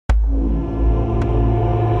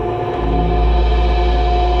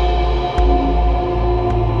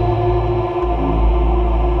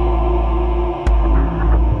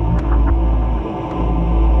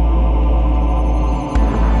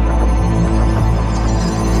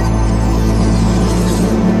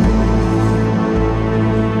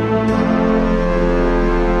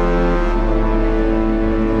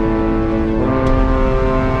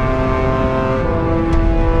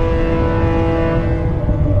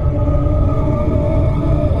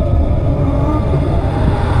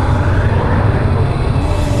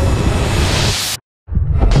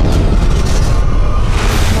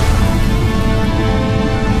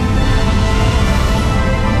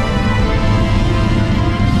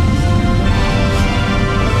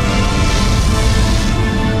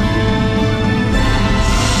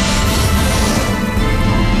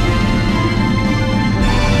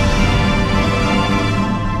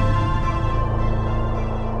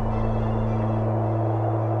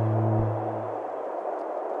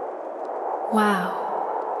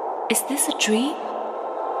Wow, is this a dream?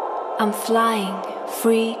 I'm flying,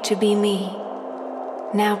 free to be me.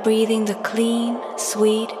 Now breathing the clean,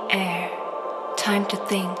 sweet air. Time to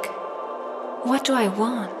think. What do I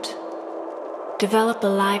want? Develop a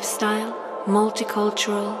lifestyle,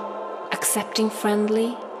 multicultural, accepting,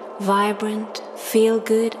 friendly, vibrant, feel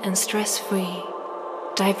good and stress-free.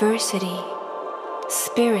 Diversity,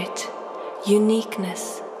 spirit,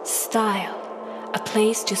 uniqueness, style. A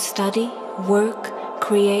place to study, work,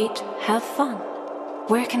 create, have fun.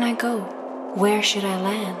 Where can I go? Where should I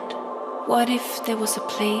land? What if there was a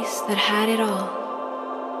place that had it all?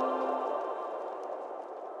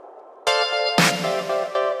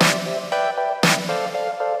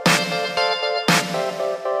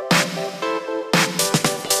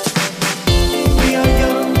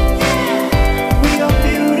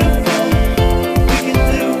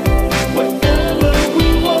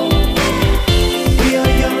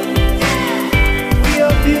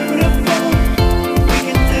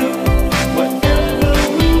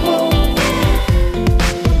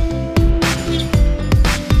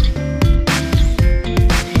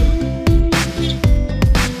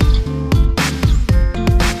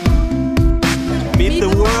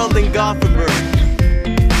 World in Gothenburg.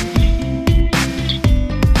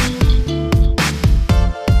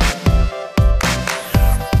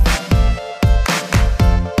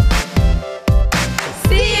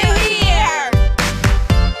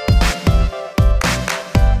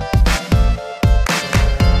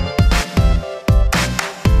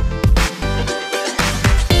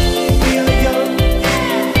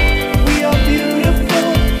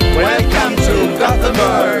 Welcome to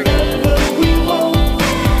Gothenburg.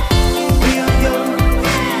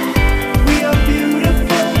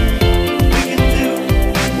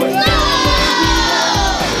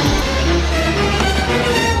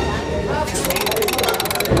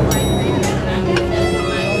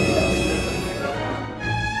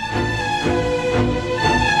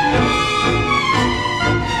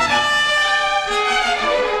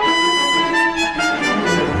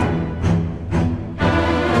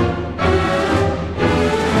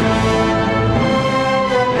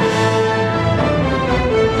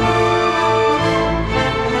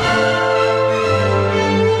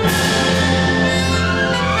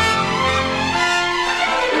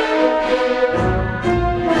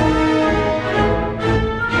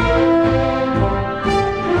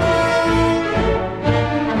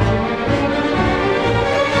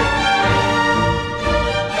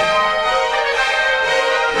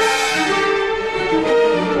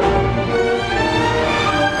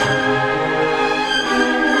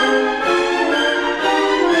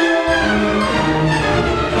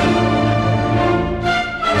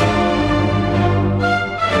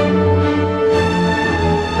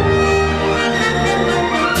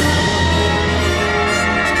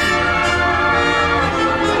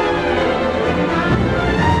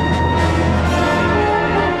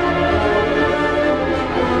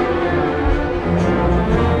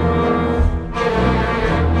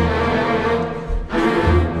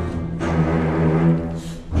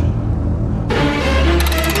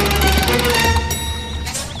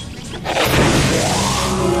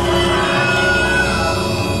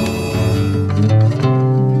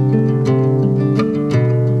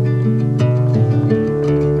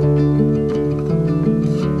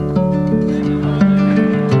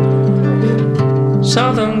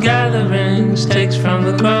 Southern gatherings takes from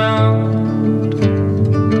the ground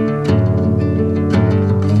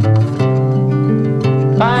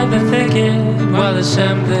by the thicket while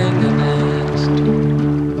assembling the nest.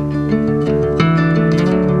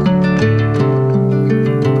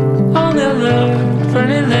 On the alert for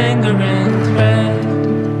any lingering thread,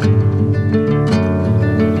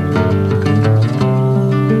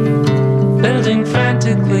 building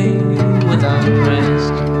frantically without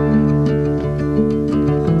rest.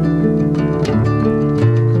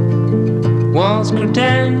 Walls grew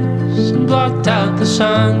dense and blocked out the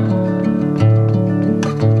sun,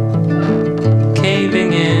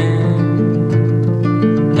 caving in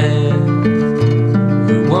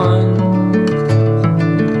everyone.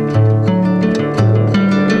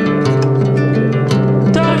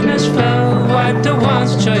 Darkness fell, wiped a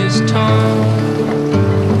once joyous tone,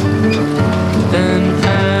 then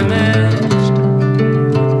famished,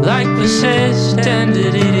 like persist,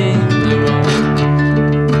 ended eating the wrong.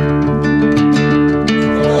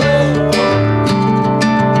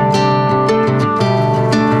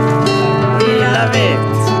 We love it.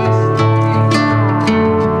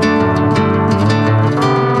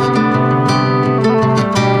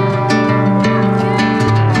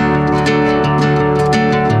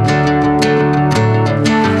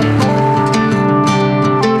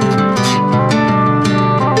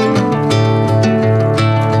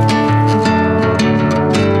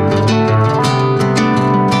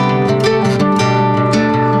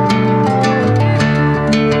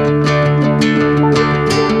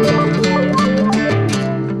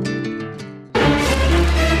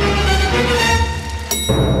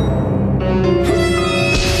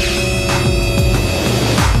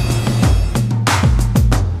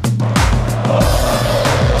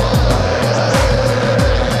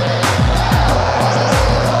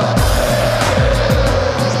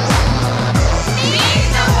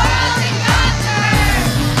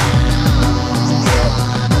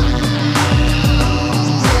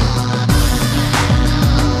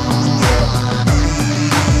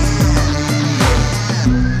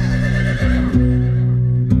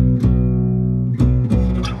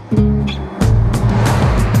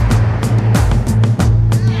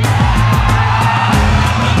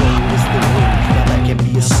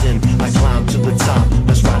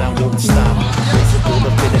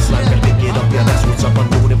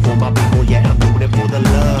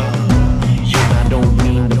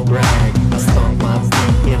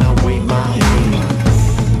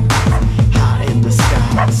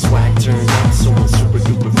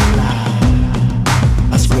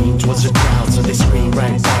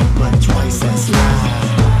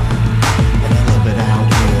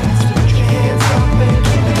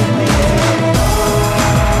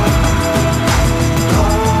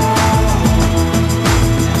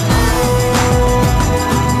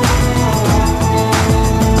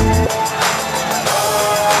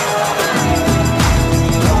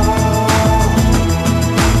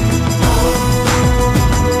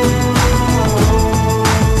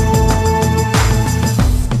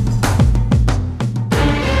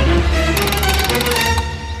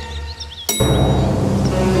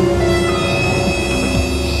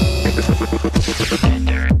 This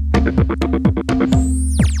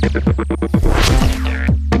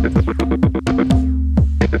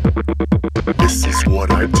is what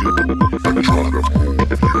I do. I try to move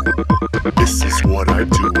you. This is what I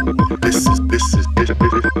do. This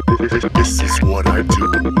is what I do.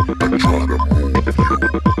 I try to move you.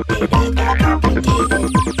 It ain't that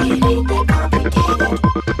complicated. It ain't that complicated.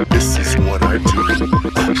 This is what I do.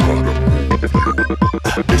 I try to move you.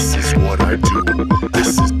 This is what I do.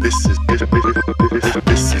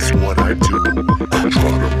 This is what I do. I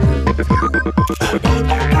try to move you. It ain't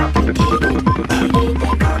that complicated. It ain't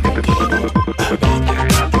that complicated. It ain't that complicated. It ain't that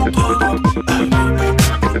complicated.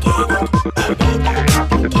 It ain't that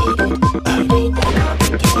complicated. It ain't that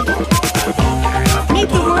complicated. Meet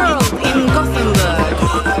the world in Gothenburg.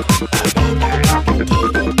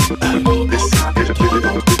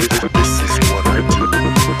 This is what I do.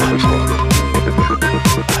 I try to move you.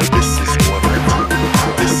 This is what I do.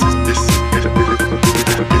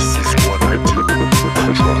 This is what I do.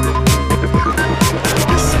 I try to move you.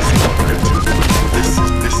 This is what I do. This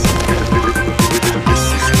is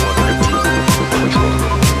what I do. I try to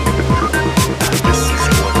move you. This is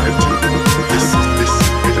what I do. This is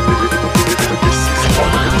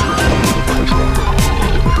what I do. I try to move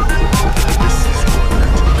you. This is what I do.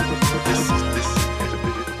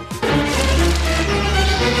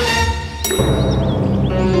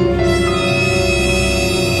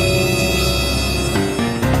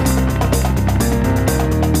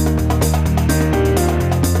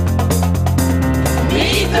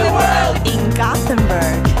 Meet the world in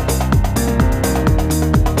Gothenburg.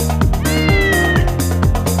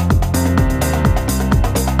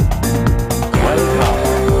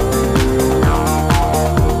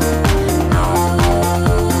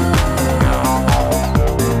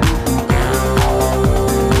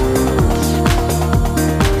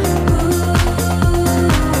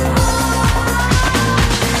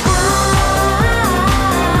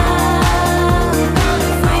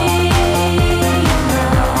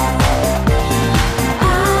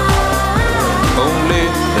 Only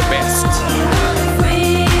the best.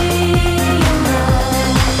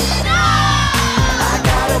 I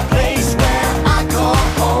got a place where I call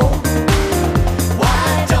home.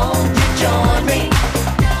 Why don't you join me?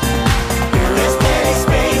 There's plenty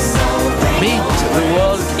space, so bring Meet the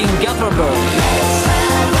world in Gothenburg.